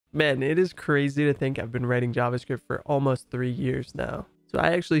Man, it is crazy to think I've been writing JavaScript for almost 3 years now. So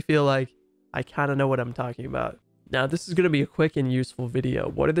I actually feel like I kind of know what I'm talking about. Now, this is going to be a quick and useful video.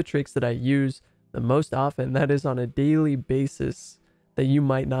 What are the tricks that I use the most often, that is on a daily basis, that you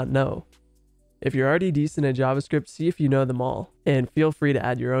might not know? If you're already decent at JavaScript, see if you know them all, and feel free to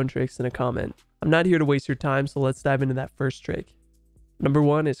add your own tricks in a comment. I'm not here to waste your time, so let's dive into that first trick. Number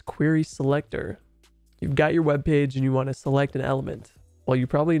one is query selector. You've got your web page and you want to select an element. Well, you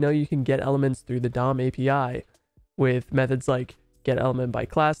probably know you can get elements through the DOM API with methods like getElementByClassName, by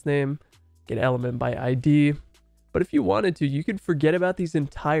class name, getElementBy by ID. But if you wanted to, you could forget about these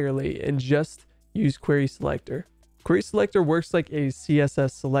entirely and just use query selector. Query selector works like a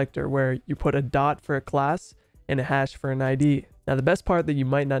CSS selector where you put a dot for a class and a hash for an ID. Now, the best part that you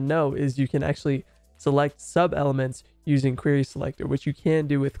might not know is you can actually select sub-elements using query selector, which you can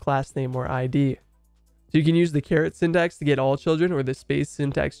do with class name or ID. So you can use the caret syntax to get all children or the space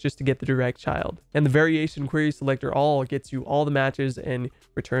syntax just to get the direct child. And the variation query selector all gets you all the matches and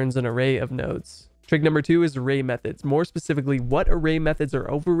returns an array of nodes. Trick number two is array methods. More specifically, what array methods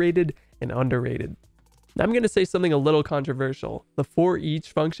are overrated and underrated. Now I'm going to say something a little controversial. The for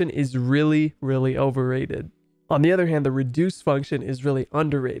each function is really overrated. On the other hand, the reduce function is really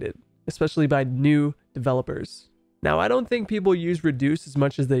underrated, especially by new developers. Now, I don't think people use reduce as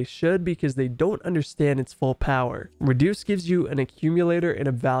much as they should because they don't understand its full power. Reduce gives you an accumulator and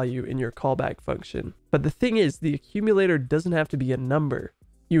a value in your callback function. But the thing is, the accumulator doesn't have to be a number.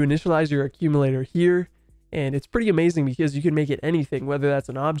 You initialize your accumulator here, and it's pretty amazing because you can make it anything, whether that's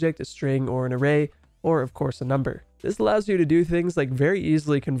an object, a string, or an array, or of course a number. This allows you to do things like very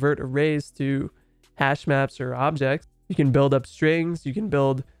easily convert arrays to hash maps or objects. You can build up strings, you can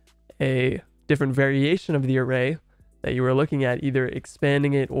build a different variation of the array that you were looking at, either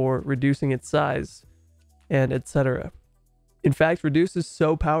expanding it or reducing its size, and etc. In fact, reduce is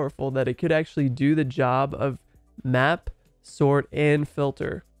so powerful that it could actually do the job of map, sort, and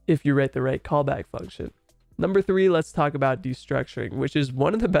filter if you write the right callback function. Number three, let's talk about destructuring, which is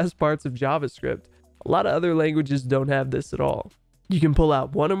one of the best parts of JavaScript. A lot of other languages don't have this at all. You can pull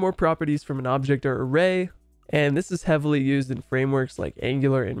out one or more properties from an object or array, and this is heavily used in frameworks like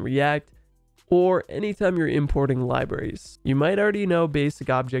Angular and React, or anytime you're importing libraries. You might already know basic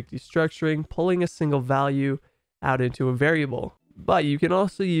object destructuring, pulling a single value out into a variable, but you can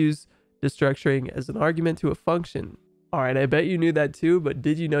also use destructuring as an argument to a function. All right, I bet you knew that too, but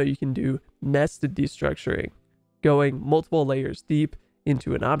did you know you can do nested destructuring, going multiple layers deep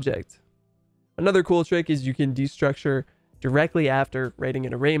into an object? Another cool trick is you can destructure directly after writing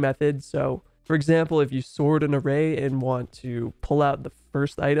an array method. So for example, if you sort an array and want to pull out the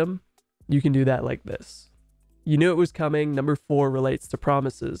first item, you can do that like this. You knew it was coming. Number four relates to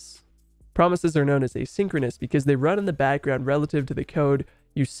promises. Promises are known as asynchronous because they run in the background relative to the code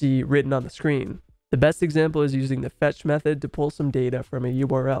you see written on the screen. The best example is using the fetch method to pull some data from a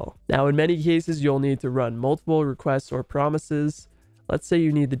URL. Now, in many cases, you'll need to run multiple requests or promises. Let's say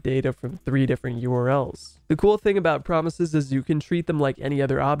you need the data from 3 different URLs. The cool thing about promises is you can treat them like any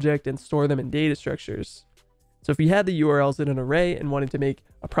other object and store them in data structures. So if you had the URLs in an array and wanted to make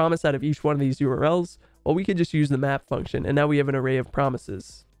a promise out of each one of these URLs, well, we could just use the map function, and now we have an array of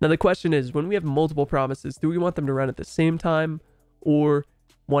promises. Now the question is, when we have multiple promises, do we want them to run at the same time or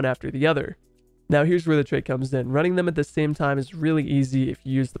one after the other? Now here's where the trick comes in. Running them at the same time is really easy if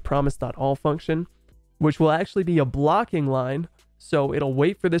you use the promise.all function, which will actually be a blocking line, so it'll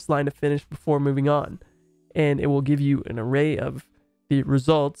wait for this line to finish before moving on, and it will give you an array of the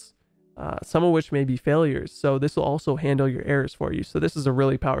results, some of which may be failures. So this will also handle your errors for you. So this is a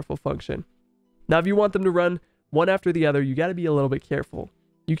really powerful function. Now, if you want them to run one after the other, you got to be a little bit careful.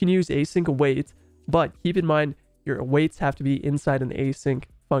 You can use async await, but keep in mind your awaits have to be inside an async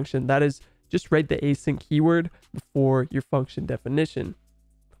function. That is, just write the async keyword before your function definition.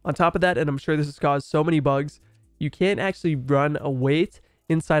 On top of that, and I'm sure this has caused so many bugs, you can't actually run await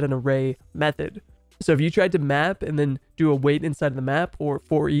inside an array method. So if you tried to map and then do await inside of the map or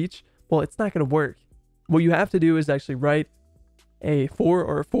for each, well, it's not going to work. What you have to do is actually write a for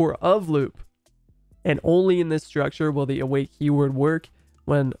or a for of loop. And only in this structure will the await keyword work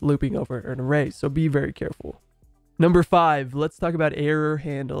when looping over an array. So be very careful. Number 5, let's talk about error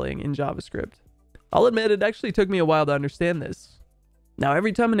handling in JavaScript. I'll admit it actually took me a while to understand this. Now,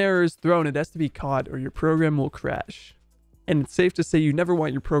 every time an error is thrown, it has to be caught or your program will crash. And it's safe to say you never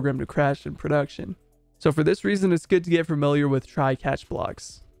want your program to crash in production. So for this reason, it's good to get familiar with try-catch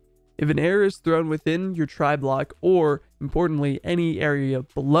blocks. If an error is thrown within your try block, or importantly, any area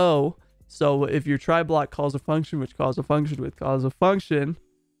below, so if your try block calls a function which calls a function which calls a function,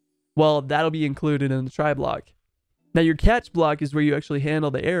 well, that'll be included in the try block. Now your catch block is where you actually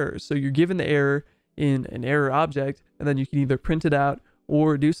handle the errors. So you're given the error in an error object, and then you can either print it out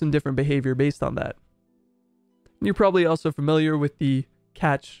or do some different behavior based on that. And you're probably also familiar with the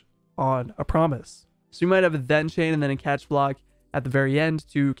catch on a promise. So you might have a then chain and then a catch block at the very end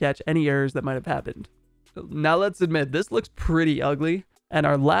to catch any errors that might have happened. Now let's admit, this looks pretty ugly, and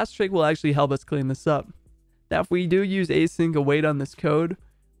our last trick will actually help us clean this up. Now if we do use async await on this code,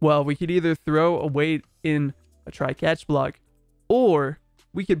 well, we could either throw await in a try catch block, or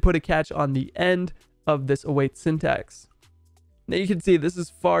we could put a catch on the end of this await syntax. Now you can see this is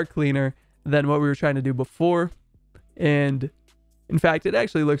far cleaner than what we were trying to do before, and in fact it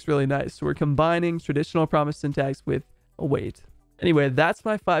actually looks really nice. So we're combining traditional promise syntax with await. Anyway, that's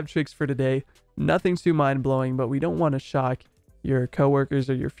my 5 tricks for today. Nothing too mind-blowing, but we don't want to shock your coworkers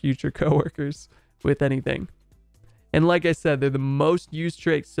or your future coworkers with anything. And like I said, they're the most used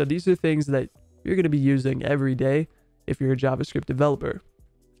tricks, so these are things that you're going to be using every day if you're a JavaScript developer.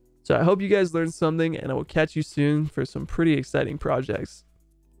 So I hope you guys learned something, and I will catch you soon for some pretty exciting projects.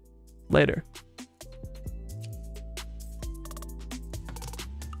 Later.